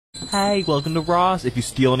Hey, welcome to Ross. If you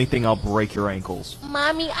steal anything, I'll break your ankles.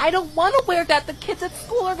 Mommy, I don't want to wear that. The kids at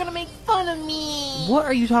school are gonna make fun of me. What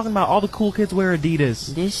are you talking about? All the cool kids wear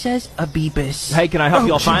Adidas. This says Abibus. Hey, can I help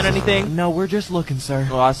y'all find anything? No, we're just looking, sir.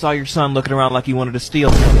 Well, I saw your son looking around like he wanted to steal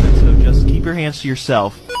something, so just keep your hands to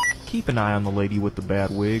yourself. Keep an eye on the lady with the bad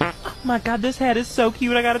wig. Oh my god, this hat is so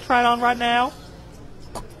cute. I gotta try it on right now.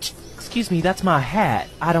 Excuse me, that's my hat.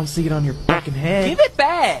 I don't see it on your fucking head. Give it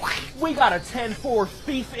back. We got a 10-4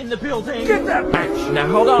 thief in the building. Get that bitch!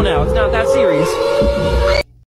 Now hold on now, it's not that serious.